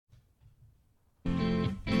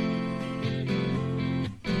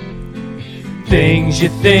Things you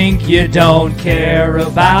think you don't care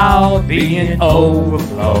about being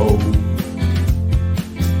overflow.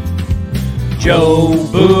 Joe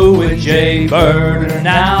Boo and Jay Bird are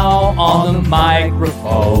now on the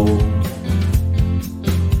microphone.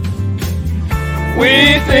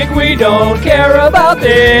 We think we don't care about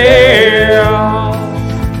them.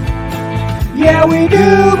 Yeah, we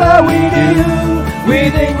do, but we do. We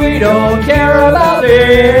think we don't care about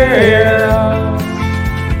them.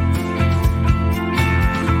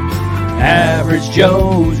 Average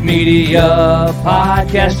Joe's Media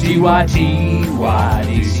Podcast,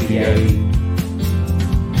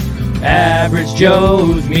 GYTYDCA. Average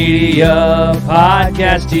Joe's Media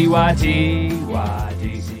Podcast, GYTYDCA.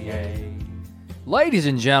 Ladies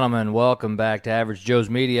and gentlemen, welcome back to Average Joe's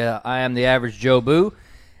Media. I am the Average Joe Boo.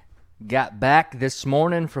 Got back this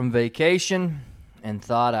morning from vacation and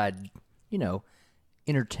thought I'd,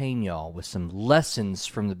 entertain y'all with some lessons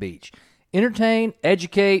from the beach. Entertain,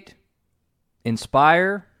 educate,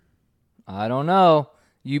 inspire? I don't know.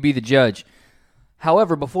 You be the judge.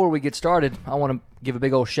 However, before we get started, I want to give a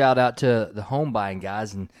big old shout out to the home buying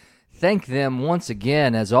guys and thank them once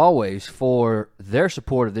again, as always, for their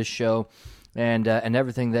support of this show and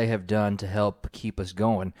everything they have done to help keep us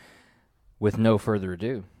going. With no further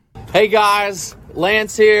ado. Hey guys,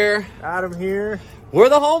 Lance here. Adam here. We're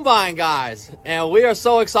the home buying guys, and we are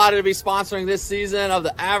so excited to be sponsoring this season of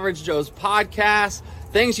the Average Joe's podcast.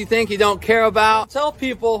 Things you think you don't care about. Tell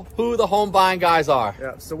people who the home buying guys are.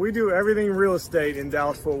 Yeah, so we do everything real estate in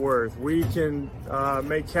Dallas-Fort Worth. We can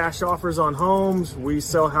make cash offers on homes. We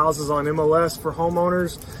sell houses on MLS for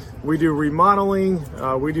homeowners. We do remodeling.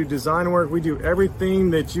 We do design work. We do everything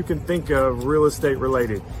that you can think of real estate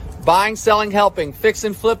related. Buying, selling, helping,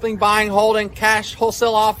 fixing, flipping, buying, holding, cash,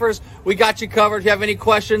 wholesale offers. We got you covered. If you have any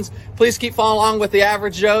questions, please keep following along with the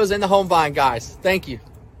Average Joes and the home buying guys. Thank you.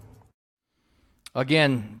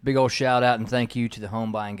 Again, big old shout out and thank you to the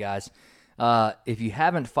home buying guys. If you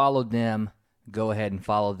haven't followed them, go ahead and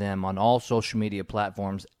follow them on all social media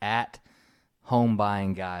platforms at home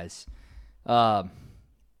buying guys. So,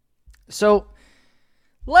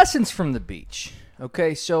 lessons from the beach.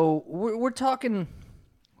 Okay, so we're talking.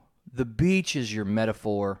 The beach is your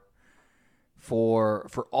metaphor for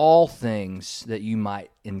all things that you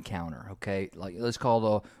might encounter. Okay, like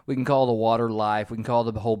we can call the water life. We can call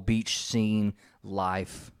the whole beach scene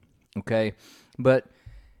life. Okay, but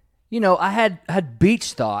I had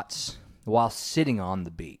beach thoughts while sitting on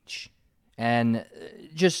the beach and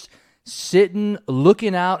just sitting,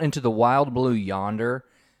 looking out into the wild blue yonder,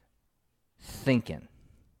 thinking.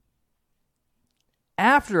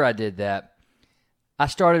 After I did that, I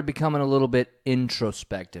started becoming a little bit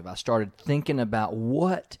introspective. I started thinking about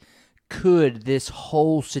what could this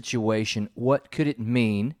whole situation, what could it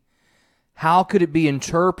mean? How could it be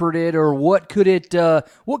interpreted, or what could it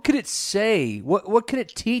say? What could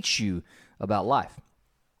it teach you about life?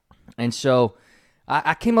 And so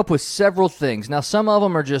I came up with several things. Now, some of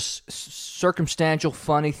them are just circumstantial,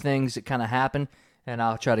 funny things that kind of happen, and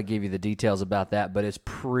I'll try to give you the details about that, but it's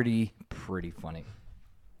pretty funny.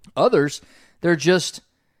 Others, they're just,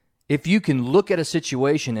 if you can look at a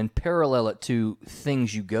situation and parallel it to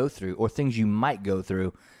things you go through or things you might go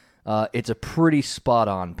through, it's a pretty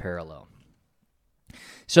spot-on parallel.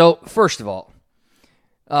 So, first of all,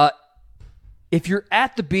 if you're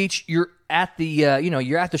at the beach, you're at the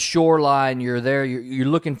you're at the shoreline, you're there, you're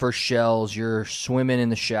looking for shells, you're swimming in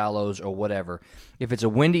the shallows or whatever. If it's a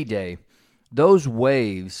windy day, those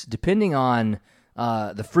waves, depending on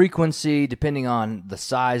the frequency, depending on the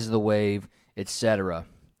size of the wave, etc.,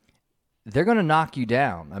 they're going to knock you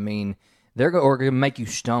down. I mean, they're going to make you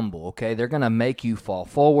stumble. Okay, they're going to make you fall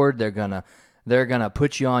forward. They're gonna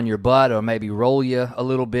put you on your butt or maybe roll you a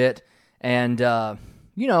little bit, and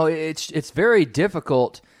it's very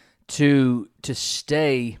difficult to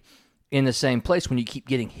stay in the same place when you keep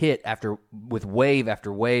getting hit with wave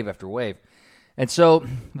after wave after wave. And so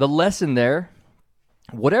the lesson there,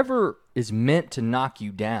 whatever is meant to knock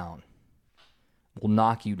you down will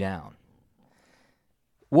knock you down.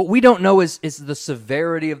 What we don't know is the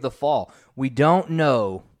severity of the fall. We don't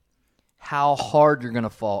know how hard you're going to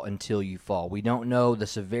fall until you fall. We don't know the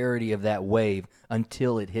severity of that wave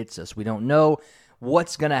until it hits us. We don't know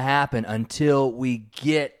what's going to happen until we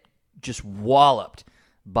get just walloped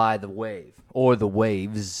by the wave or the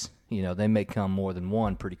waves. They may come more than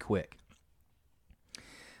one pretty quick.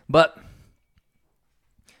 But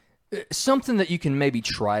something that you can maybe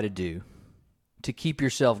try to do to keep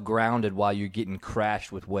yourself grounded while you're getting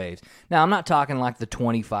crashed with waves. Now, I'm not talking like the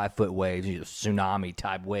 25-foot waves,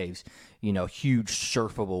 tsunami-type waves, huge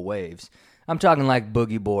surfable waves. I'm talking like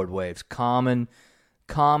boogie board waves, common,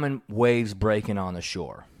 common waves breaking on the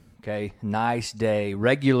shore. Okay, nice day,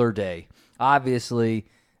 regular day. Obviously,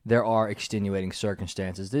 there are extenuating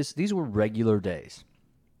circumstances. These were regular days.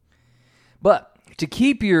 But to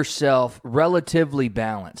keep yourself relatively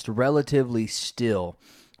balanced, relatively still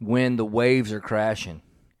when the waves are crashing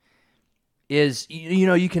is,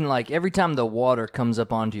 you can, like, every time the water comes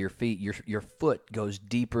up onto your feet, your foot goes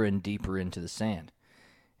deeper and deeper into the sand.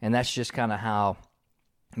 And that's just kind of how,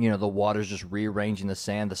 the water's just rearranging the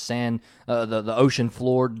sand. The sand, the ocean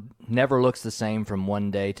floor never looks the same from one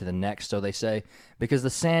day to the next, so they say, because the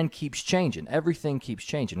sand keeps changing. Everything keeps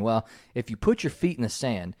changing. Well, if you put your feet in the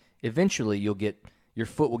sand, eventually your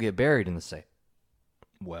foot will get buried in the sand.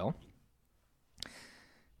 Well,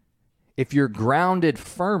 if you're grounded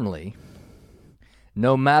firmly,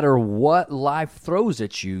 no matter what life throws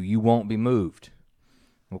at you, you won't be moved.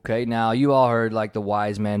 Okay, now you all heard, like, the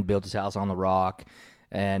wise man built his house on the rock,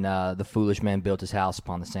 and the foolish man built his house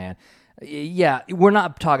upon the sand. Yeah, we're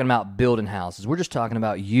not talking about building houses. We're just talking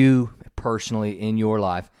about you personally in your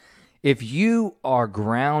life. If you are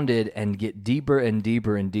grounded and get deeper and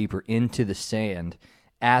deeper and deeper into the sand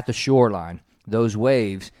at the shoreline, those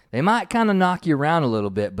waves, they might kind of knock you around a little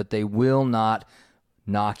bit, but they will not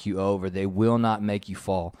knock you over. They will not make you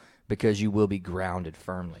fall because you will be grounded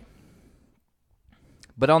firmly.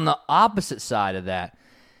 But on the opposite side of that,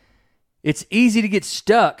 it's easy to get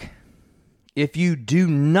stuck if you do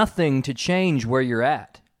nothing to change where you're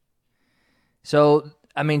at. So,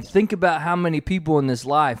 think about how many people in this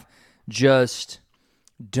life just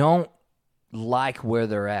don't like where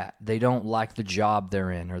they're at. They don't like the job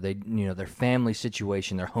they're in, or their family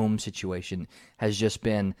situation, their home situation has just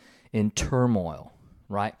been in turmoil,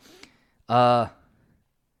 right?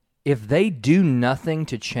 If they do nothing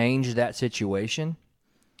to change that situation,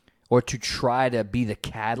 or to try to be the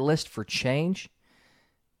catalyst for change,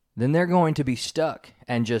 then they're going to be stuck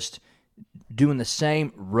and just doing the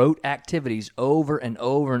same rote activities over and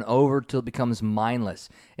over and over till it becomes mindless.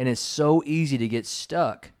 And it's so easy to get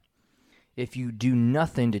stuck if you do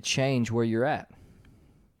nothing to change where you're at.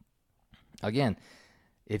 Again,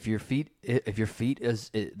 if your feet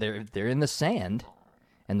they're in the sand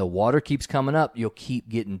and the water keeps coming up, you'll keep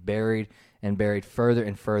getting buried and buried further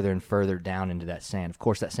and further and further down into that sand. Of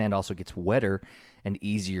course, that sand also gets wetter and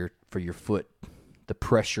easier for your foot, the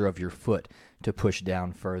pressure of your foot to push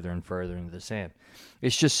down further and further into the sand.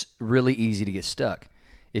 It's just really easy to get stuck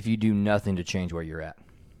if you do nothing to change where you're at.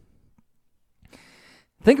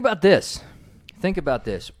 Think about this.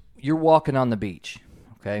 You're walking on the beach,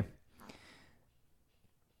 okay?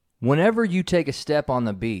 Whenever you take a step on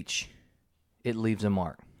the beach, it leaves a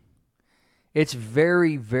mark. It's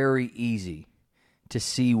very, very easy to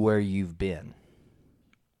see where you've been.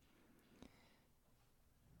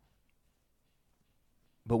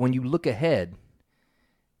 But when you look ahead,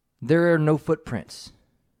 there are no footprints.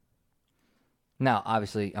 Now,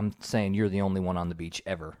 obviously, I'm saying you're the only one on the beach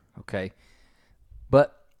ever, okay?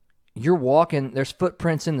 But you're walking, there's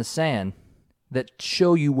footprints in the sand that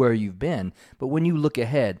show you where you've been. But when you look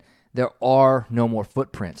ahead, there are no more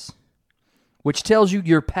footprints, which tells you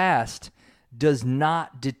your past does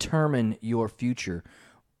not determine your future.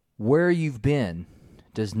 Where you've been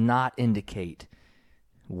does not indicate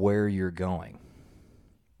where you're going.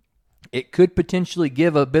 It could potentially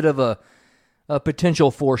give a bit of a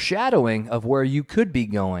potential foreshadowing of where you could be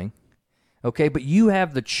going, okay? But you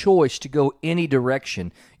have the choice to go any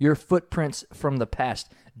direction. Your footprints from the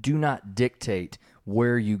past do not dictate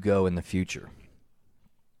where you go in the future.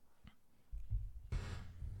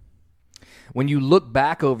 When you look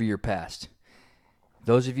back over your past,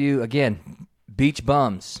 those of you, again, beach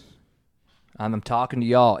bums, I'm talking to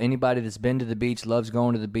y'all. Anybody that's been to the beach, loves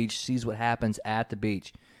going to the beach, sees what happens at the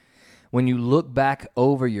beach. When you look back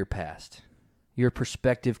over your past, your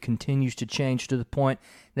perspective continues to change to the point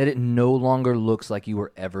that it no longer looks like you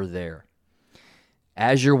were ever there.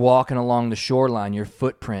 As you're walking along the shoreline, your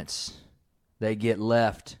footprints, they get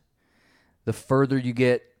left. The further you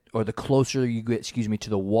get, or the closer you get, to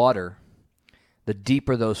the water, the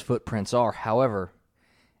deeper those footprints are. However,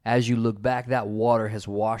 as you look back, that water has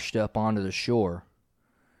washed up onto the shore,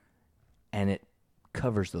 and it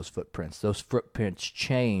covers those footprints. Those footprints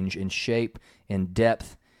change in shape and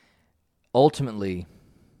depth. Ultimately,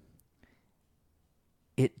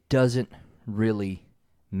 it doesn't really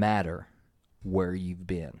matter where you've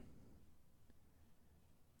been.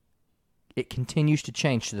 It continues to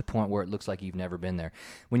change to the point where it looks like you've never been there.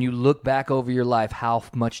 When you look back over your life, how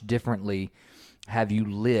much differently have you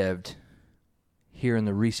lived here in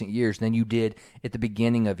the recent years than you did at the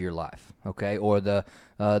beginning of your life, okay? Or the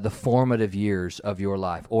formative years of your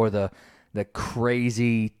life, or the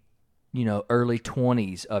crazy early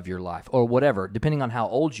 20s of your life or whatever, depending on how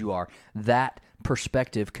old you are, that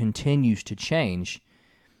perspective continues to change.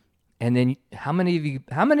 And then how many of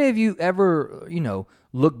you ever,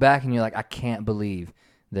 look back and you're like, I can't believe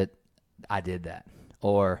that I did that,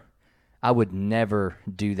 or I would never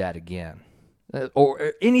do that again,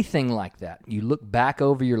 or anything like that. You look back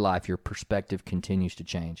over your life, your perspective continues to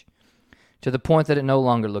change to the point that it no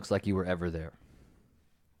longer looks like you were ever there.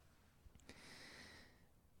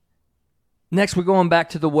 Next, we're going back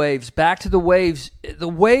to the waves. Back to the waves. The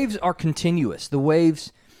waves are continuous. The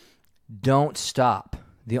waves don't stop.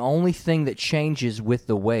 The only thing that changes with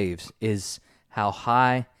the waves is how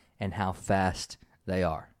high and how fast they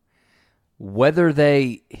are. Whether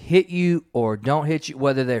they hit you or don't hit you,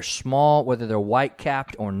 whether they're small, whether they're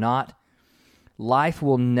white-capped or not, life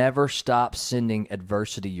will never stop sending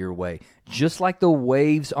adversity your way. Just like the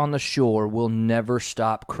waves on the shore will never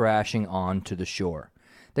stop crashing onto the shore.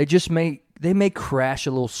 They may crash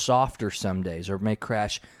a little softer some days, or may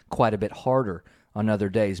crash quite a bit harder on other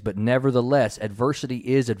days, but nevertheless, adversity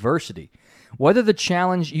is adversity. Whether the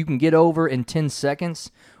challenge you can get over in 10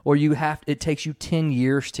 seconds or it takes you 10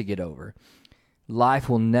 years to get over, life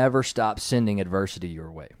will never stop sending adversity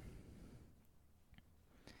your way.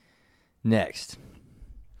 Next,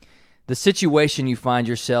 the situation you find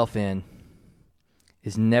yourself in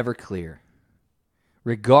is never clear,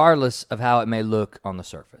 regardless of how it may look on the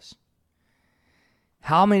surface.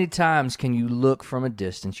 How many times can you look from a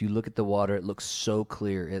distance, you look at the water, it looks so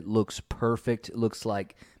clear, it looks perfect, it looks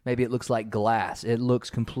like glass, it looks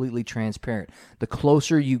completely transparent. The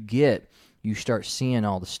closer you get, you start seeing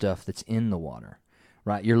all the stuff that's in the water,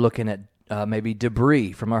 right? You're looking at maybe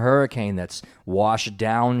debris from a hurricane that's washed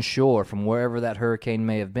down shore from wherever that hurricane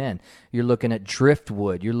may have been. You're looking at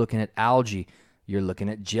driftwood, you're looking at algae, you're looking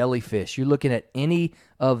at jellyfish, you're looking at any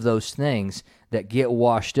of those things that get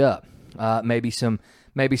washed up. Maybe some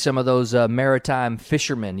of those maritime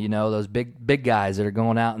fishermen, those big guys that are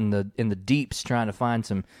going out in the deeps trying to find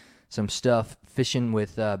some stuff, fishing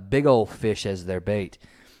with big old fish as their bait,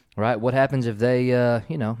 right? What happens if they,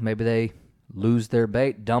 maybe they lose their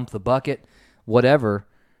bait, dump the bucket, whatever?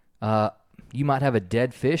 You might have a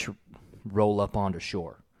dead fish roll up onto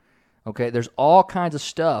shore. Okay, there's all kinds of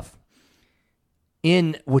stuff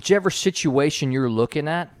in whichever situation you're looking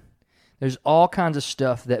at. There's all kinds of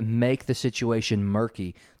stuff that make the situation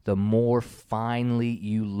murky the more finely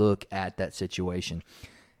you look at that situation.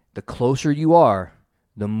 The closer you are,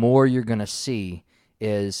 the more you're going to see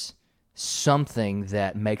is something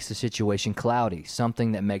that makes the situation cloudy,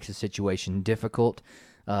 something that makes the situation difficult,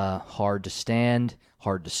 hard to stand,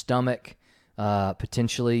 hard to stomach,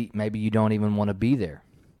 potentially maybe you don't even want to be there.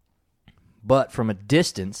 But from a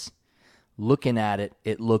distance, looking at it,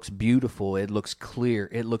 it looks beautiful, it looks clear,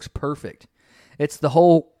 it looks perfect. It's the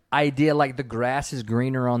whole idea like the grass is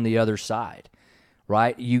greener on the other side,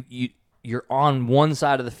 right? You're on one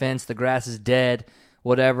side of the fence, the grass is dead,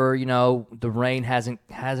 whatever, the rain hasn't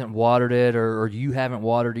watered it, or you haven't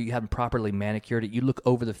watered it, you haven't properly manicured it. You look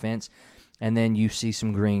over the fence, and then you see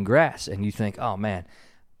some green grass, and you think, oh man,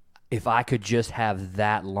 if I could just have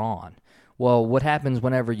that lawn. Well, what happens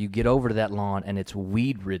whenever you get over to that lawn and it's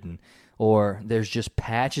weed-ridden, or there's just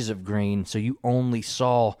patches of green, so you only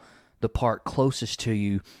saw the part closest to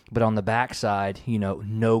you, but on the backside,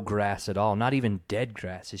 no grass at all, not even dead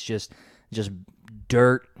grass. It's just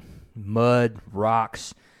dirt, mud,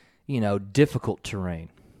 rocks, difficult terrain,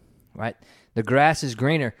 right? The grass is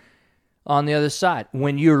greener on the other side.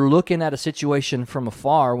 When you're looking at a situation from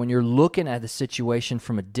afar, when you're looking at a situation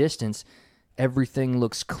from a distance, everything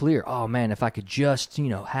looks clear. Oh man, if I could just,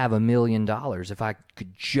 have $1 million, if I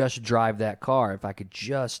could just drive that car, if I could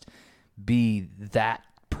just be that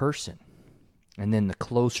person. And then the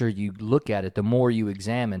closer you look at it, the more you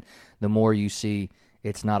examine, the more you see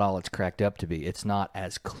it's not all it's cracked up to be. It's not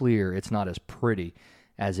as clear, it's not as pretty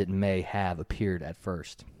as it may have appeared at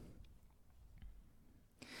first.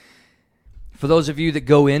 For those of you that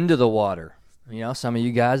go into the water, some of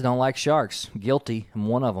you guys don't like sharks. Guilty, I'm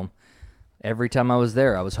one of them. Every time I was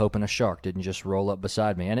there, I was hoping a shark didn't just roll up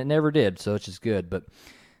beside me, and it never did, so it's just good. But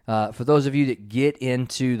for those of you that get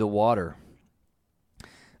into the water,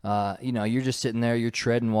 you're just sitting there, you're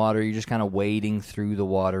treading water, you're just kind of wading through the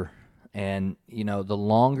water, and, the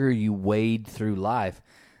longer you wade through life,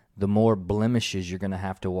 the more blemishes you're going to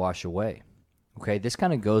have to wash away. Okay, this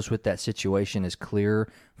kind of goes with that situation is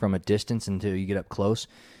clear from a distance until you get up close.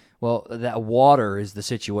 Well, that water is the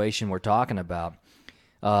situation we're talking about.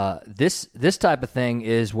 This type of thing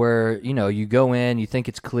is where, you go in, you think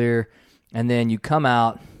it's clear, and then you come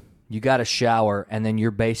out, you got a shower, and then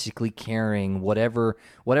you're basically carrying whatever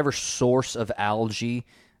source of algae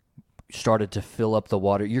started to fill up the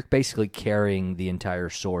water, you're basically carrying the entire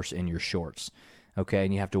source in your shorts, okay?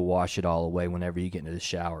 And you have to wash it all away whenever you get into the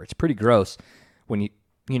shower. It's pretty gross when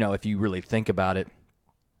if you really think about it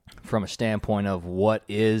from a standpoint of what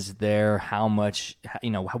is there, how much,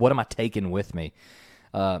 what am I taking with me?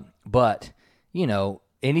 But,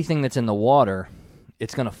 anything that's in the water,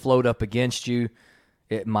 it's going to float up against you.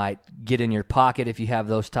 It might get in your pocket if you have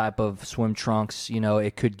those type of swim trunks.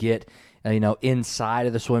 It could get, inside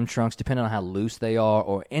of the swim trunks, depending on how loose they are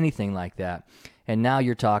or anything like that. And now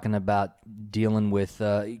you're talking about dealing with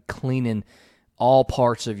cleaning all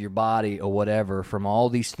parts of your body or whatever from all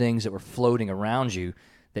these things that were floating around you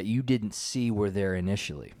that you didn't see were there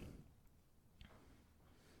initially.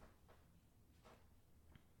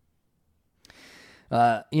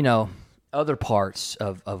 Other parts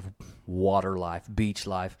of water life, beach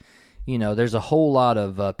life, there's a whole lot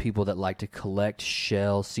of people that like to collect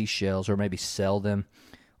seashells, or maybe sell them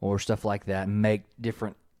or stuff like that, make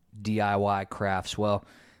different DIY crafts. Well,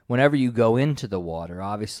 whenever you go into the water,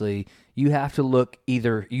 obviously you have to look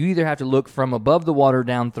you either have to look from above the water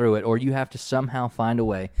down through it, or you have to somehow find a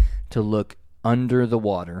way to look under the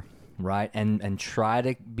water, right? And try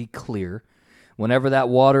to be clear. Whenever that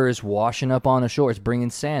water is washing up on the shore, it's bringing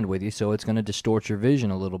sand with you, so it's going to distort your vision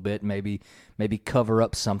a little bit, maybe cover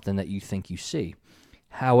up something that you think you see.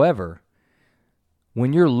 However,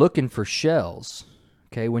 when you're looking for shells,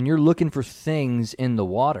 okay, when you're looking for things in the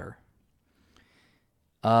water,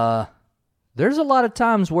 there's a lot of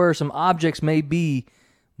times where some objects may be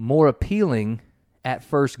more appealing at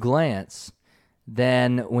first glance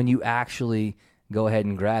than when you actually go ahead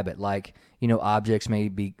and grab it. Like, objects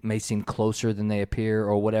may seem closer than they appear,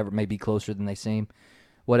 or whatever, may be closer than they seem.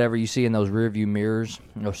 Whatever you see in those rear view mirrors,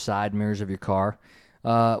 those side mirrors of your car.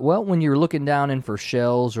 Well, when you're looking down in for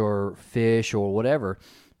shells or fish or whatever,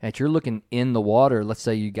 and you're looking in the water, let's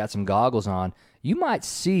say you got some goggles on, you might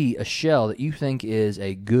see a shell that you think is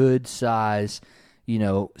a good size,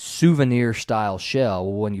 souvenir style shell.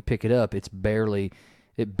 Well, when you pick it up, it barely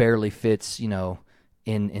fits,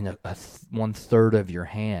 in a 1/3 of your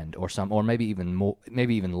hand or maybe even more,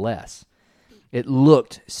 maybe even less. It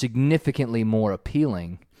looked significantly more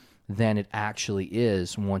appealing than it actually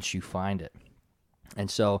is once you find it. And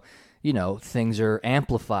so, things are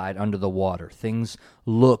amplified under the water. Things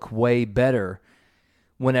look way better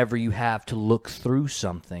whenever you have to look through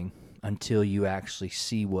something until you actually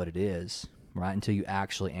see what it is, right? Until you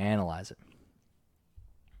actually analyze it.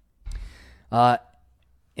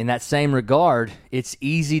 In that same regard, it's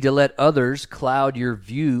easy to let others cloud your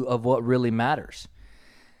view of what really matters.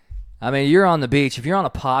 I mean, you're on the beach. If you're on a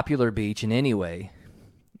popular beach in any way,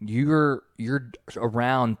 you're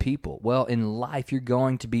around people. Well, in life, you're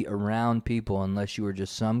going to be around people unless you are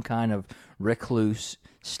just some kind of recluse,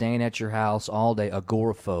 staying at your house all day,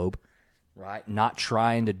 agoraphobe, right? Not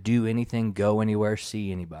trying to do anything, go anywhere,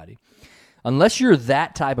 see anybody. Unless you're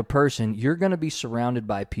that type of person, you're going to be surrounded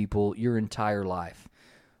by people your entire life.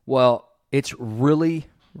 Well, it's really,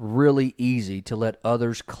 really easy to let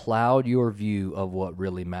others cloud your view of what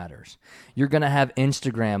really matters. You're going to have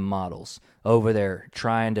Instagram models over there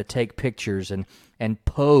trying to take pictures and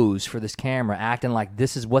pose for this camera, acting like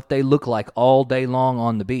this is what they look like all day long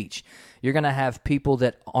on the beach. You're going to have people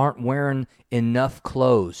that aren't wearing enough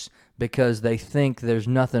clothes because they think there's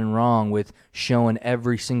nothing wrong with showing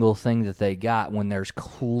every single thing that they got when there's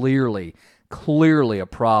clearly a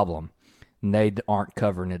problem. And they aren't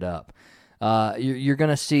covering it up. You're going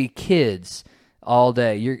to see kids all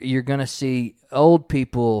day. You're going to see old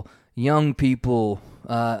people, young people,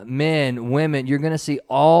 men, women. You're going to see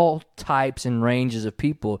all types and ranges of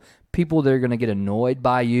people. People that are going to get annoyed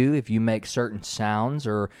by you if you make certain sounds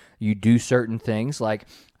or you do certain things. Like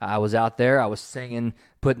I was out there, I was singing,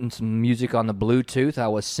 putting some music on the Bluetooth. I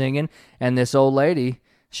was singing, and this old lady,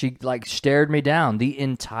 she stared me down the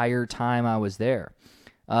entire time I was there.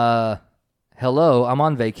 Hello, I'm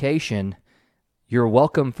on vacation. You're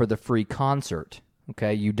welcome for the free concert.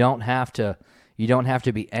 Okay, you don't have to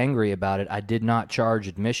be angry about it. I did not charge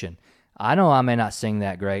admission. I know I may not sing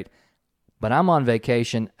that great, but I'm on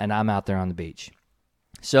vacation and I'm out there on the beach.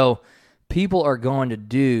 So people are going to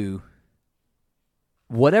do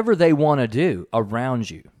whatever they want to do around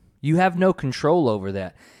you. You have no control over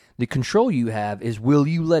that. The control you have is, will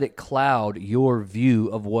you let it cloud your view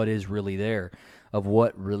of what is really there, of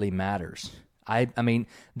what really matters? I mean,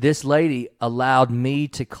 this lady allowed me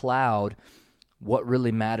to cloud what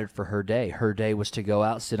really mattered for her day. Her day was to go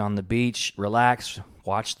out, sit on the beach, relax,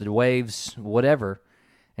 watch the waves, whatever.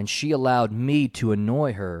 And she allowed me to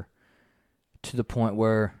annoy her to the point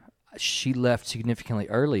where she left significantly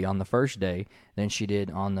early on the first day than she did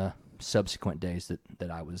on the subsequent days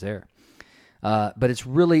that I was there. But it's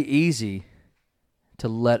really easy to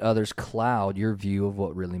let others cloud your view of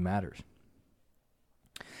what really matters.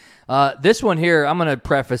 This one here, I'm going to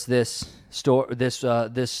preface this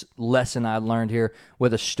lesson I learned here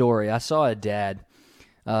with a story. I saw a dad.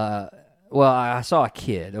 I saw a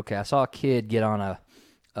kid. Okay, I saw a kid get on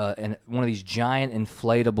one of these giant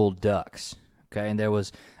inflatable ducks. Okay, and there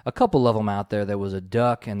was a couple of them out there. There was a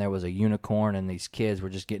duck and there was a unicorn, and these kids were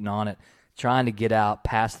just getting on it, trying to get out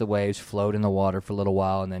past the waves, float in the water for a little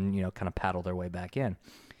while, and then kind of paddle their way back in.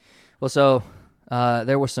 Well, so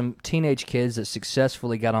there were some teenage kids that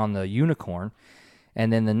successfully got on the unicorn,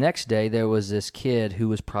 and then the next day there was this kid who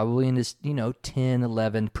was probably in his 10,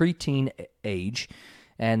 11, preteen age,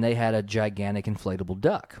 and they had a gigantic inflatable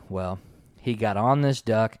duck. Well, he got on this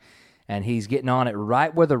duck, and he's getting on it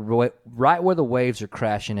right where the waves are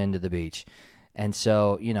crashing into the beach. And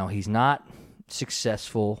so, he's not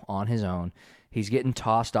successful on his own. He's getting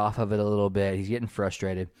tossed off of it a little bit. He's getting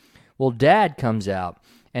frustrated. Well, Dad comes out,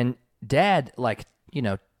 and Dad,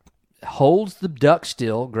 holds the duck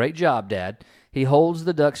still. Great job, Dad. He holds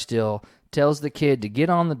the duck still, tells the kid to get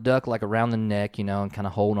on the duck around the neck, and kind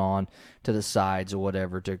of hold on to the sides or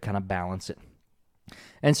whatever to kind of balance it.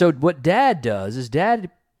 And so what Dad does is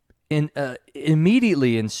Dad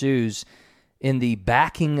immediately ensues in the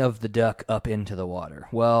backing of the duck up into the water.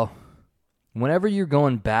 Well, whenever you're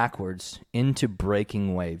going backwards into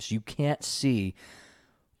breaking waves, you can't see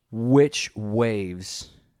which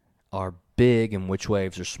waves are big and which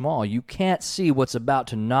waves are small. You can't see what's about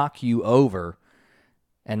to knock you over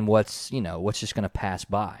and what's just going to pass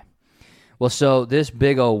by. Well, so this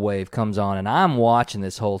big old wave comes on, and I'm watching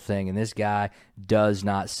this whole thing, and this guy does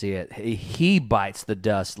not see it. He bites the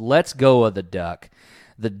dust, lets go of the duck.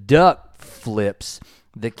 The duck flips.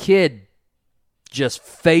 The kid just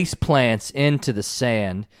face plants into the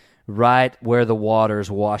sand right where the water is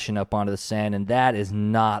washing up onto the sand, and that is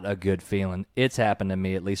not a good feeling. It's happened to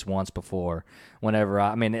me at least once before. Whenever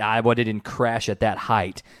I didn't crash at that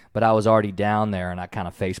height, but I was already down there, and I kind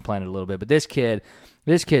of face planted a little bit. But this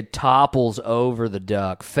kid topples over the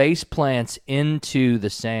duck, face plants into the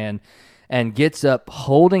sand, and gets up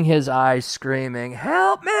holding his eyes, screaming,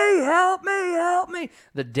 "Help me, help me, help me."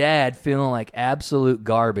 The dad feeling like absolute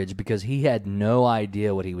garbage because he had no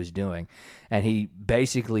idea what he was doing. And he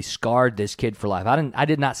basically scarred this kid for life. I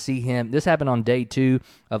did not see him. This happened on day 2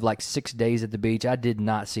 of 6 days at the beach. I did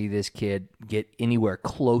not see this kid get anywhere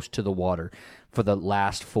close to the water for the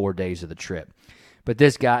last 4 days of the trip. But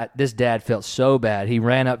this dad felt so bad. He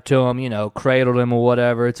ran up to him, cradled him or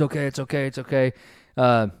whatever. It's okay, it's okay, it's okay.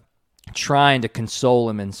 Trying to console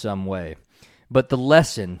him in some way. But the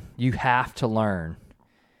lesson you have to learn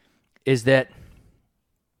is that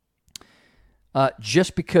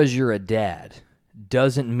just because you're a dad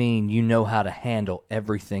doesn't mean you know how to handle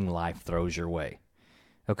everything life throws your way.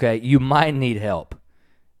 Okay? You might need help.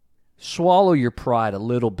 Swallow your pride a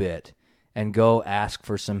little bit and go ask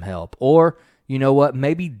for some help. Or, you know what?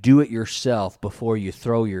 Maybe do it yourself before you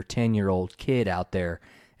throw your 10-year-old kid out there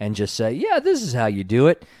and just say, yeah, this is how you do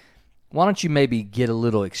it. Why don't you maybe get a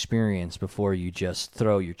little experience before you just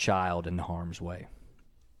throw your child in harm's way?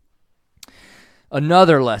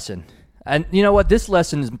 Another lesson. And you know what? This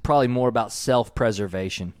lesson is probably more about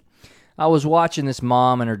self-preservation. I was watching this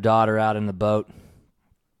mom and her daughter out in the boat.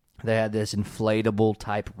 They had this inflatable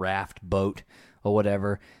type raft boat or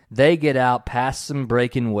whatever. They get out past some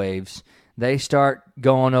breaking waves. They start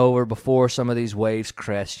going over before some of these waves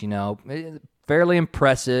crest, fairly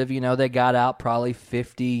impressive. They got out probably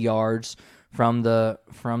 50 yards from the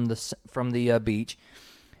beach.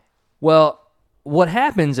 Well, what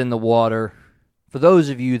happens in the water, for those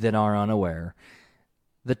of you that are unaware,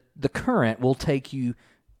 the current will take you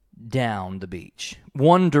down the beach,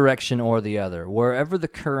 one direction or the other, wherever the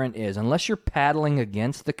current is. Unless you're paddling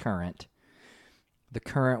against the current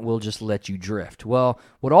will just let you drift. Well,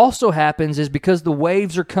 what also happens is because the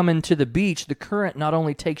waves are coming to the beach, the current not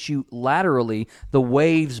only takes you laterally, the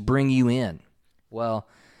waves bring you in. Well,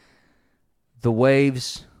 the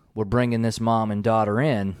waves were bringing this mom and daughter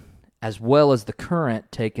in, as well as the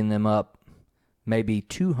current taking them up maybe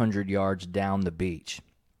 200 yards down the beach.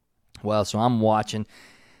 Well, so I'm watching,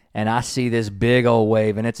 and I see this big old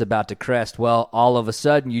wave, and it's about to crest. Well, all of a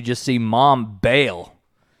sudden, you just see mom bail.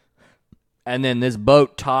 And then this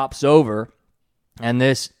boat tops over, and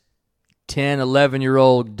this 10,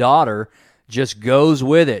 11-year-old daughter just goes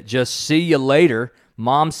with it. Just see you later.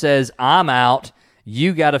 Mom says, I'm out.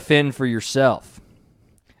 You got to fend for yourself.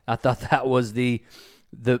 I thought that was the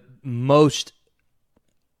most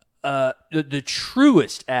the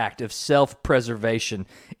truest act of self-preservation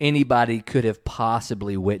anybody could have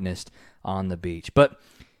possibly witnessed on the beach. But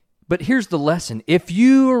here's the lesson. If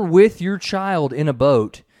you are with your child in a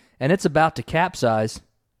boat and it's about to capsize,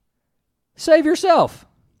 save yourself.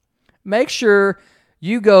 Make sure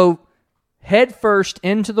you go head first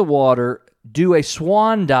into the water, do a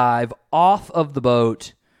swan dive off of the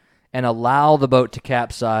boat, and allow the boat to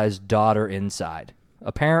capsize, daughter inside.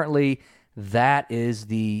 Apparently, that is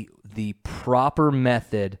the proper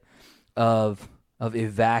method of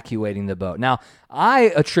evacuating the boat. Now,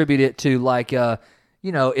 I attribute it to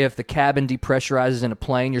if the cabin depressurizes in a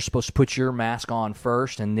plane, you're supposed to put your mask on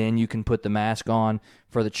first, and then you can put the mask on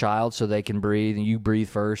for the child so they can breathe, and you breathe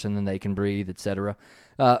first, and then they can breathe, etc.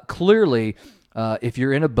 Clearly, if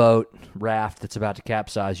you're in a boat raft that's about to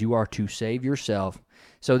capsize, you are to save yourself.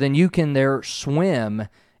 So then you can there swim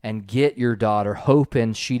and get your daughter,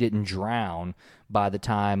 hoping she didn't drown by the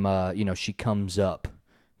time she comes up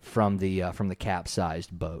from the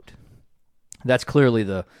capsized boat. That's clearly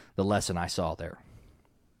the lesson I saw there.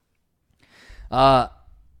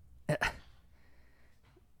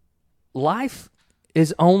 Life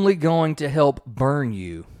is only going to help burn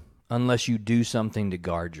you unless you do something to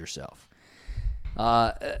guard yourself.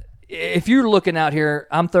 If you're looking out here,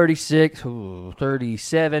 I'm 36,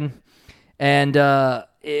 37, and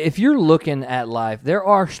if you're looking at life, there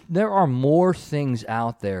are more things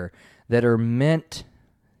out there that are meant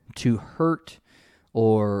to hurt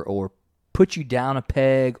or put you down a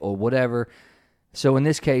peg or whatever. So in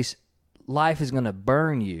this case, life is going to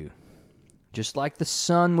burn you, just like the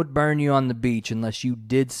sun would burn you on the beach unless you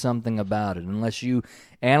did something about it, unless you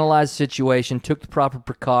analyzed the situation, took the proper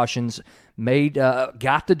precautions,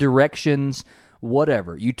 got the directions,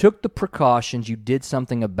 whatever. You took the precautions, you did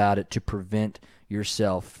something about it to prevent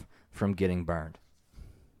yourself from getting burned.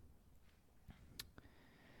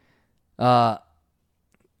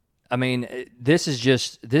 This is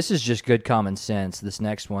just good common sense. This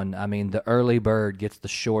next one, the early bird gets the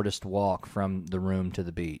shortest walk from the room to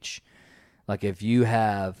the beach. Like if you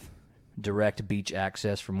have direct beach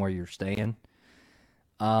access from where you're staying,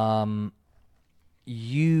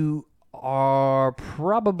 you are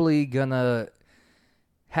probably gonna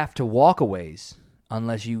have to walk a ways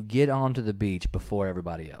unless you get onto the beach before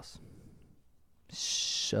everybody else.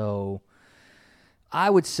 So I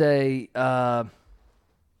would say,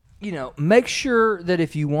 make sure that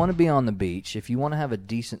if you want to be on the beach, if you want to have a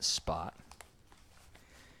decent spot,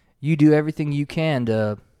 you do everything you can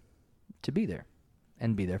to be there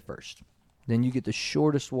and be there first. Then you get the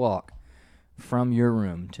shortest walk from your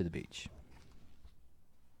room to the beach.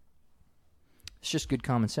 It's just good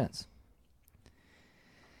common sense.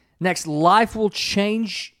 Next, life will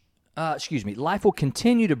continue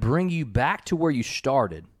to bring you back to where you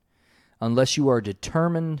started unless you are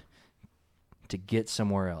determined to get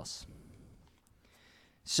somewhere else.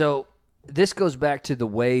 So this goes back to the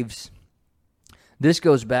waves. This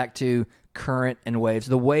goes back to current and waves.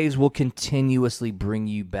 The waves will continuously bring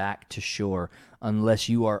you back to shore unless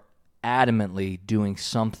you are adamantly doing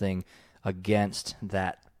something against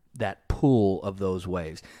that pull of those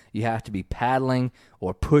waves. You have to be paddling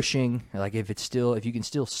or pushing. Like if you can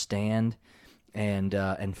still stand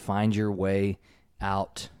and find your way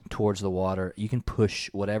out towards the water, you can push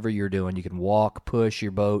whatever you're doing. You can walk, push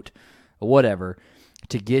your boat, whatever,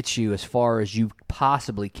 to get you as far as you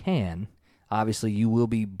possibly can. Obviously, you will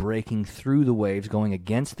be breaking through the waves, going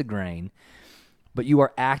against the grain, but you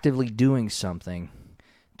are actively doing something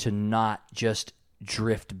to not just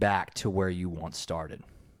drift back to where you once started.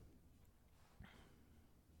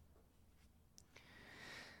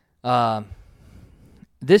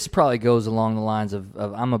 This probably goes along the lines of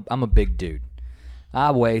I'm a big dude.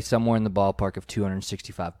 I weigh somewhere in the ballpark of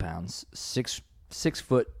 265 pounds, 6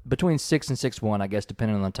 foot, between 6 and 6'1", I guess,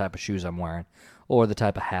 depending on the type of shoes I'm wearing or the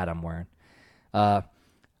type of hat I'm wearing.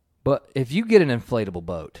 But if you get an inflatable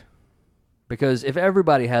boat, because if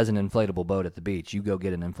everybody has an inflatable boat at the beach, you go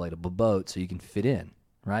get an inflatable boat so you can fit in,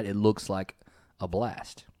 right? It looks like a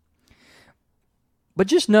blast. But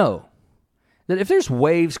just know that if there's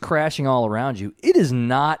waves crashing all around you, it is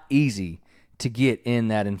not easy to get in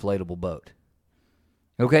that inflatable boat.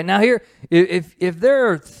 Okay, now here, if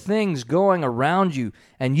there are things going around you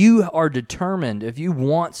and you are determined, if you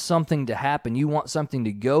want something to happen, you want something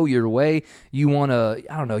to go your way, you want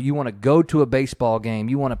to go to a baseball game,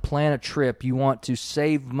 you want to plan a trip, you want to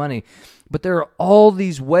save money, but there are all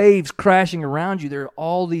these waves crashing around you, there are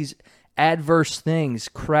all these adverse things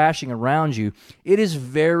crashing around you, it is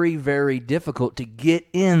very, very difficult to get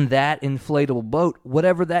in that inflatable boat,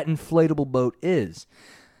 whatever that inflatable boat is.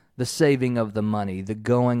 The saving of the money, the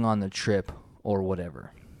going on the trip, or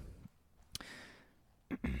whatever.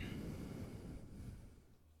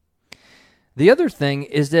 The other thing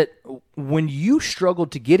is that when you struggle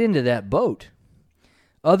to get into that boat,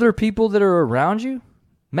 other people that are around you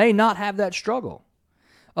may not have that struggle.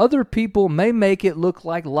 Other people may make it look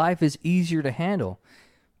like life is easier to handle,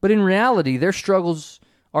 but in reality, their struggles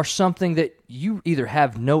are something that you either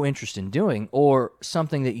have no interest in doing or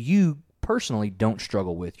something that you personally don't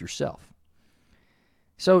struggle with yourself.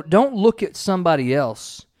 So don't look at somebody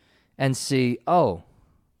else and see, oh,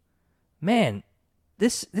 man,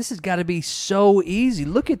 this has got to be so easy.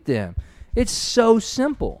 Look at them. It's so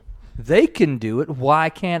simple. They can do it. Why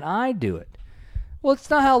can't I do it? Well, it's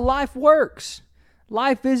not how life works.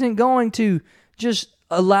 Life isn't going to just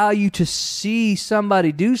allow you to see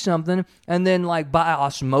somebody do something and then like by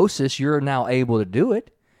osmosis you're now able to do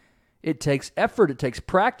it. It takes effort, it takes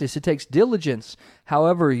practice, it takes diligence.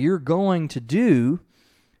 However, you're going to do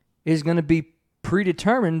is going to be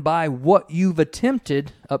predetermined by what you've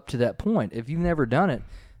attempted up to that point. If you've never done it,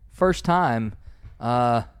 first time,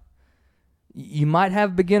 you might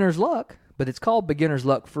have beginner's luck, but it's called beginner's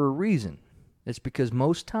luck for a reason. It's because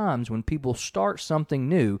most times when people start something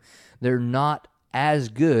new, they're not as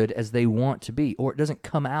good as they want to be, or it doesn't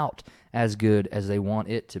come out as good as they want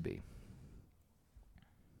it to be.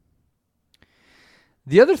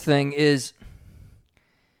 The other thing is,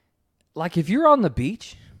 like if you're on the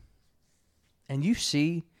beach and you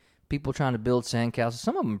see people trying to build sandcastles,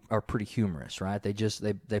 some of them are pretty humorous, right?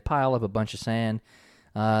 They pile up a bunch of sand.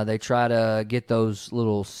 They try to get those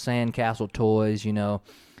little sandcastle toys,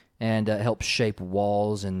 and help shape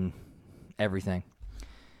walls and everything.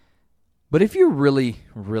 But if you're really,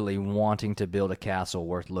 really wanting to build a castle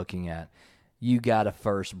worth looking at, you got to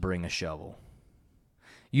first bring a shovel.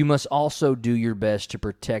 You must also do your best to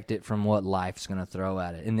protect it from what life's going to throw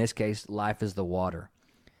at it. In this case, life is the water,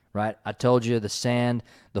 right? I told you the sand,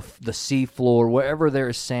 the sea floor, wherever there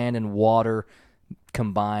is sand and water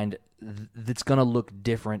combined, that's going to look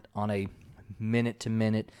different on a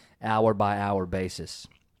minute-to-minute, hour-by-hour basis.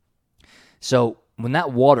 So when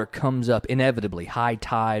that water comes up, inevitably, high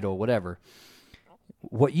tide or whatever,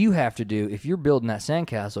 what you have to do, if you're building that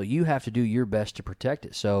sandcastle, you have to do your best to protect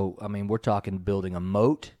it. So, we're talking building a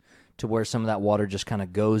moat to where some of that water just kind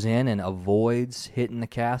of goes in and avoids hitting the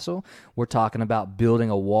castle. We're talking about building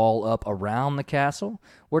a wall up around the castle.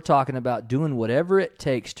 We're talking about doing whatever it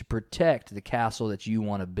takes to protect the castle that you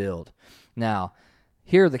want to build. Now,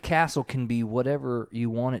 here the castle can be whatever you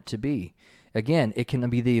want it to be. Again, it can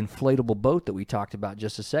be the inflatable boat that we talked about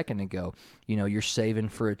just a second ago. You're saving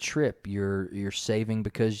for a trip. You're saving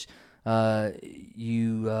because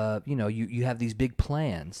you have these big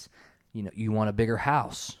plans. You want a bigger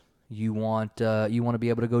house. You want to be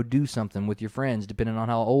able to go do something with your friends. Depending on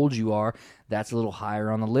how old you are, that's a little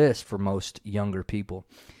higher on the list for most younger people.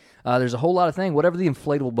 There's a whole lot of things. Whatever the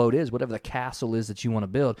inflatable boat is, whatever the castle is that you want to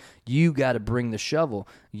build, you got to bring the shovel.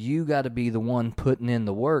 You got to be the one putting in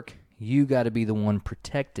the work. You got to be the one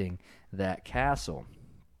protecting that castle.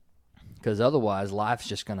 Because otherwise, life's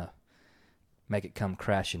just going to make it come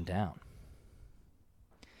crashing down.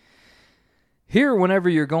 Here, whenever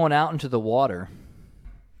you're going out into the water,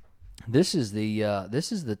 this is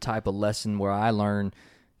the type of lesson where I learn,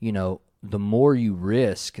 the more you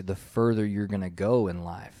risk, the further you're going to go in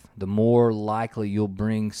life. The more likely you'll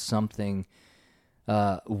bring something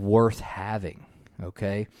worth having,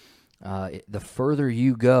 okay? The further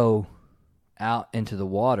you go out into the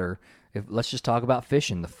water, let's just talk about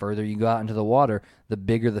fishing. The further you go out into the water, the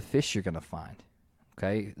bigger the fish you're going to find.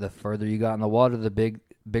 Okay, the further you go out in the water, the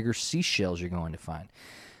bigger seashells you're going to find.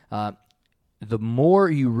 The more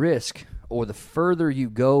you risk, or the further you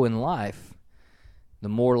go in life, the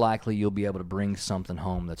more likely you'll be able to bring something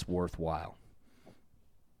home that's worthwhile.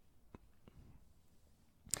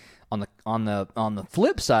 On the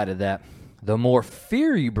flip side of that, the more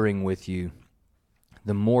fear you bring with you,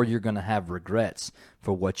 the more you're going to have regrets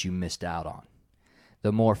for what you missed out on.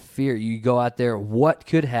 The more fear you go out there, what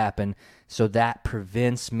could happen, so that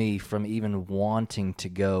prevents me from even wanting to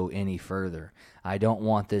go any further. I don't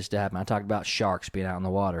want this to happen. I talked about sharks being out in the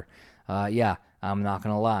water. I'm not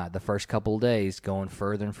going to lie. The first couple of days, going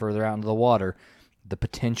further and further out into the water, the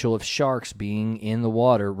potential of sharks being in the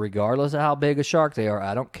water, regardless of how big a shark they are,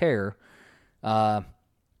 I don't care,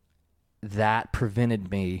 that prevented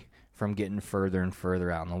me from getting further and further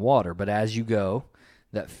out in the water. But as you go,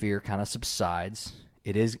 that fear kind of subsides.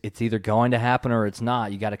 It's either going to happen or it's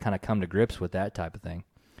not. You got to kind of come to grips with that type of thing.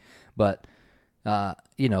 But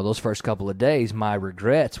those first couple of days, my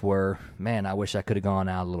regrets were, man, I wish I could have gone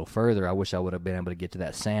out a little further. I wish I would have been able to get to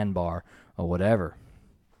that sandbar or whatever.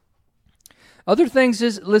 Other things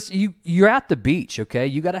is, listen, you're at the beach, okay?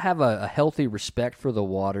 You got to have a healthy respect for the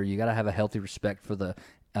water. You got to have a healthy respect for the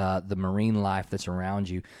marine life that's around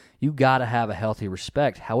you. You got to have a healthy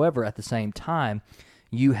respect. However, at the same time,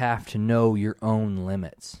 you have to know your own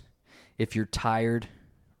limits. If you're tired,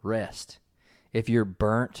 rest. If you're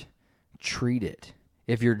burnt, treat it.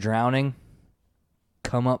 If you're drowning,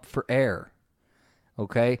 come up for air.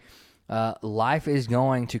 Okay? Life is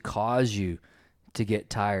going to cause you to get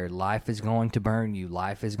tired. Life is going to burn you.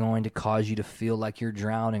 Life is going to cause you to feel like you're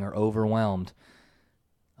drowning or overwhelmed.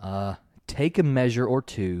 Take a measure or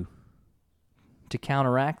two to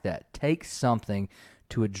counteract that. Take something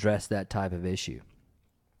to address that type of issue.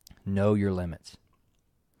 Know your limits.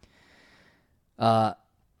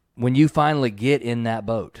 When you finally get in that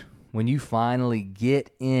boat, when you finally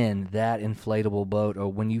get in that inflatable boat, or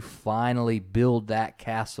when you finally build that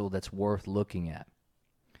castle that's worth looking at,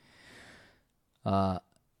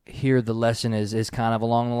 here the lesson is kind of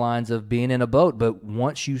along the lines of being in a boat, but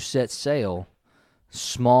once you set sail,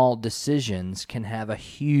 small decisions can have a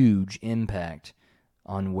huge impact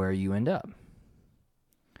on where you end up.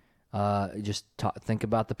 Think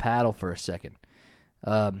about the paddle for a second.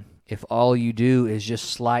 If all you do is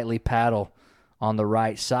just slightly paddle on the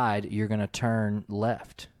right side, you're going to turn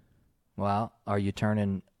left. Well, are you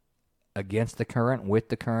turning against the current, with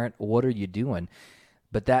the current? What are you doing?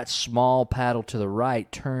 But that small paddle to the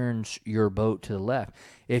right turns your boat to the left.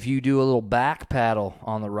 If you do a little back paddle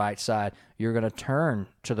on the right side, you're going to turn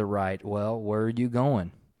to the right. Well, where are you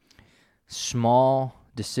going? Small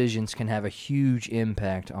decisions can have a huge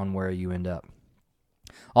impact on where you end up.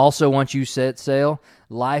 Also, once you set sail,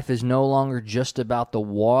 life is no longer just about the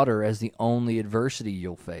water as the only adversity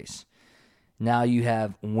you'll face. Now you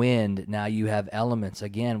have wind. Now you have elements.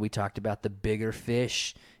 Again, we talked about the bigger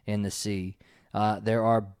fish in the sea. There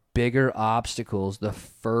are bigger obstacles the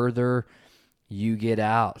further you get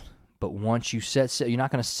out. But once you set sail, you're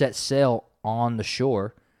not going to set sail on the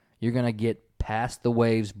shore. You're going to get past the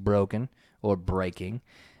waves broken or breaking.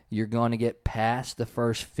 You're going to get past the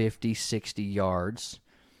first 50, 60 yards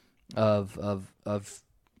of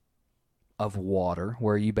water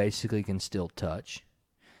where you basically can still touch.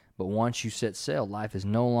 But once you set sail, life is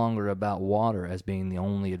no longer about water as being the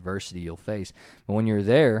only adversity you'll face. But when you're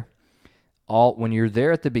there,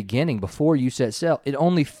 at the beginning, before you set sail, it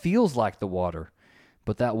only feels like the water.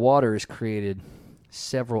 But that water has created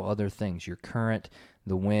several other things. Your current,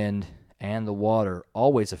 the wind, and the water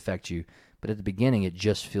always affect you. But at the beginning, it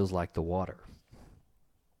just feels like the water.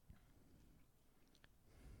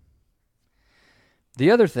 The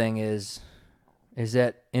other thing is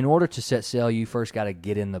that in order to set sail, you first got to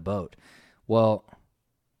get in the boat. Well,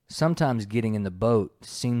 sometimes getting in the boat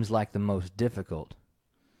seems like the most difficult.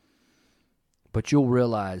 But you'll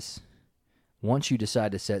realize once you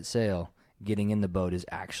decide to set sail, getting in the boat is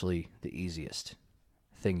actually the easiest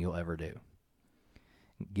thing you'll ever do.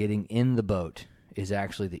 Getting in the boat is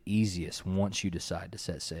actually the easiest once you decide to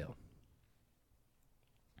set sail.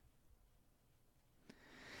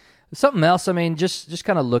 Something else, just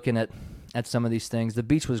kind of looking at some of these things. The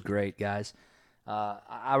beach was great, guys.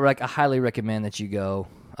 I highly recommend that you go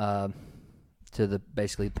to the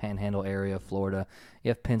basically Panhandle area of Florida. You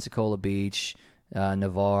have Pensacola Beach,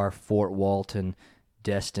 Navarre, Fort Walton,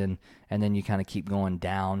 Destin, and then you kind of keep going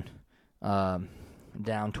down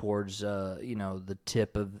towards the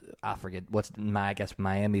tip of, I forget I guess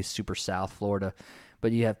Miami's super south Florida,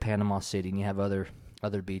 but you have Panama City and you have other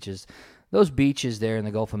beaches. Those beaches there in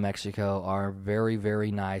the Gulf of Mexico are very,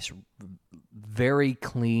 very nice, very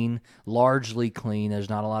clean, largely clean. There's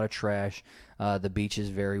not a lot of trash. The beach is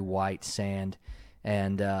very white sand,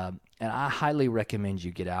 and I highly recommend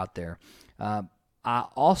you get out there. I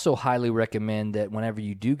also highly recommend that whenever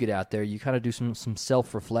you do get out there, you kind of do some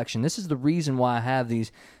self-reflection. This is the reason why I have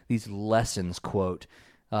these lessons, quote,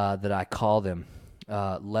 that I call them,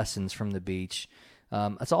 lessons from the beach.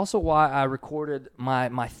 That's also why I recorded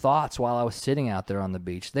my thoughts while I was sitting out there on the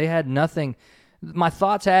beach. My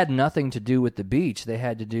thoughts had nothing to do with the beach. They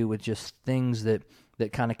had to do with just things that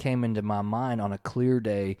kind of came into my mind on a clear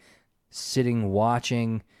day, sitting,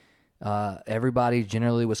 watching. Everybody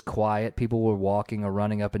generally was quiet. People were walking or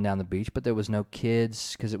running up and down the beach, but there was no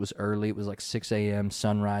kids because it was early. It was like 6 a.m.,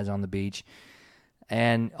 sunrise on the beach.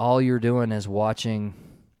 And all you're doing is watching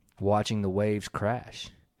the waves crash.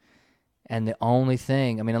 And the only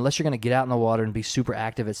thing, unless you're going to get out in the water and be super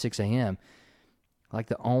active at 6 a.m., like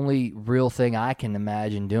the only real thing I can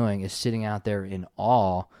imagine doing is sitting out there in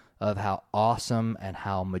awe of how awesome and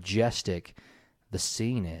how majestic the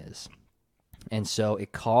scene is. And so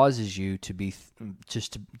it causes you to be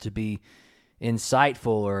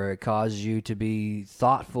insightful, or it causes you to be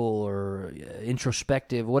thoughtful or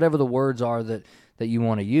introspective, whatever the words are that you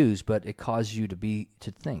want to use, but it causes you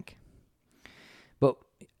to think. But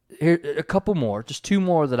here, a couple more, just 2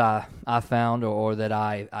 more that I found or that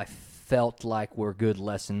I felt like were good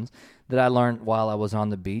lessons that I learned while I was on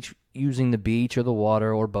the beach, using the beach or the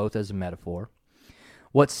water or both as a metaphor.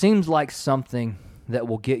 What seems like something that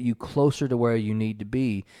will get you closer to where you need to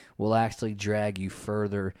be will actually drag you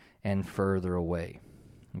further and further away.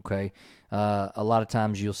 Okay? A lot of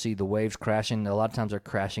times you'll see the waves crashing. A lot of times they're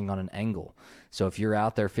crashing on an angle. So if you're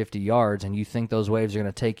out there 50 yards and you think those waves are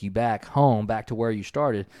going to take you back home, back to where you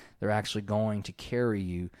started, they're actually going to carry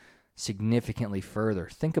you significantly further.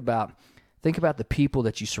 Think about the people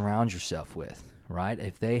that you surround yourself with, right?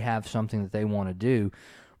 If they have something that they want to do,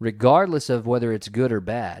 regardless of whether it's good or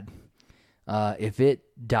bad, if it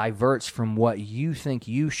diverts from what you think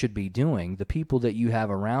you should be doing, the people that you have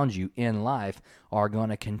around you in life are going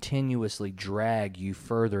to continuously drag you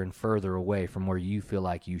further and further away from where you feel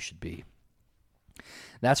like you should be.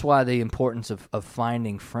 That's why the importance of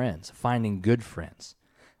finding friends, finding good friends,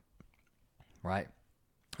 right?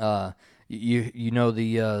 You know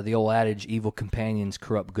the old adage, evil companions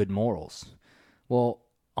corrupt good morals. Well,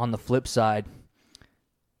 on the flip side,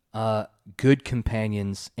 good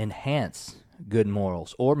companions enhance good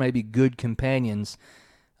morals, or maybe good companions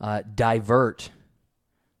divert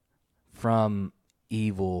from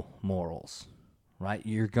evil morals, right?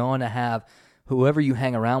 You're going to have, whoever you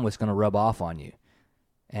hang around with is going to rub off on you,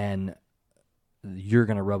 and you're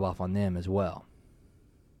going to rub off on them as well.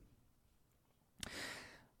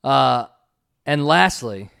 And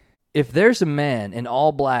lastly, if there's a man in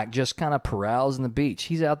all black just kind of carousing the beach,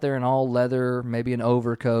 he's out there in all leather, maybe an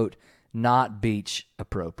overcoat, not beach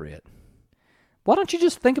appropriate. Why don't you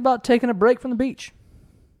just think about taking a break from the beach?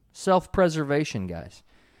 Self-preservation, guys.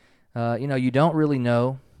 You don't really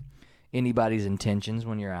know anybody's intentions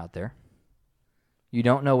when you're out there. You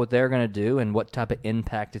don't know what they're going to do and what type of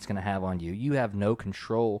impact it's going to have on you. You have no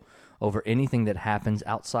control over anything that happens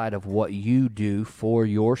outside of what you do for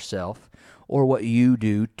yourself or what you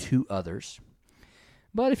do to others.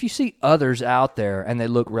 But if you see others out there and they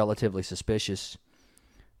look relatively suspicious,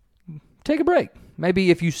 take a break.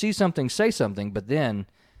 Maybe if you see something, say something, but then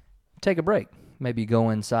take a break. Maybe go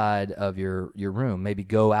inside of your room. Maybe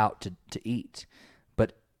go out to eat.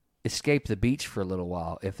 But escape the beach for a little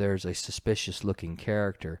while if there's a suspicious-looking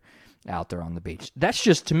character out there on the beach. That's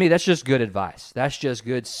just, to me, that's just good advice. That's just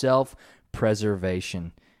good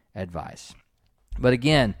self-preservation advice. But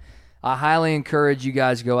again, I highly encourage you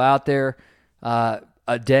guys to go out there a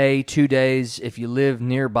day, 2 days. If you live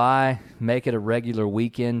nearby, make it a regular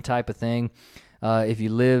weekend type of thing. If you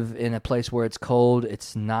live in a place where it's cold,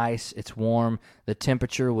 it's nice, it's warm. The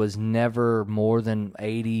temperature was never more than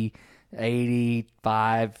 80,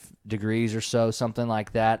 85 degrees or so, something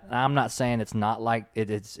like that. I'm not saying it's not like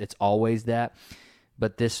it's always that,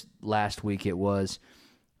 but this last week it was.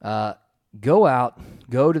 Go out,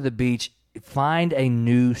 go to the beach, find a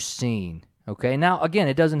new scene, okay? Now, again,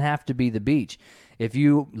 it doesn't have to be the beach. If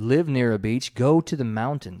you live near a beach, go to the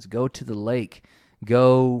mountains, go to the lake,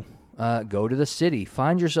 go to the city.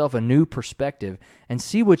 Find yourself a new perspective and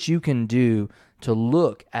see what you can do to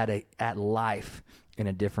look at life in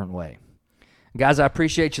a different way. Guys, I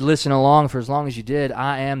appreciate you listening along for as long as you did.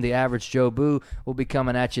 I am the Average Joe Boo. We'll be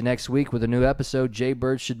coming at you next week with a new episode. Jay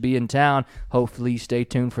Bird should be in town. Hopefully you stay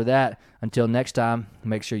tuned for that. Until next time,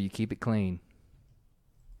 make sure you keep it clean.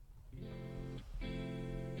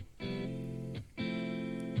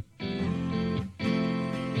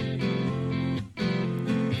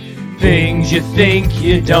 Things you think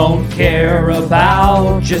you don't care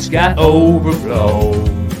about just got overflow.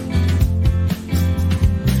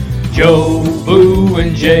 Joe Boo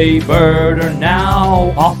and Jay Bird are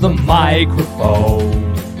now off the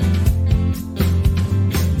microphone.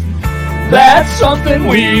 That's something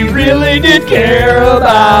we really did care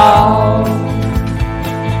about.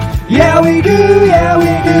 Yeah, we do, yeah, we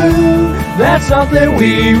do. That's something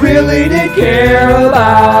we really did care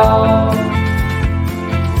about.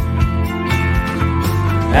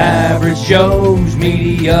 Average Joe's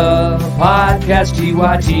Media Podcast,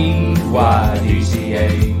 TYTYDCA.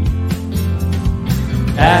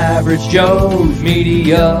 Average Joe's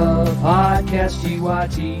Media Podcast,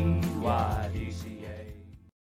 TYTY.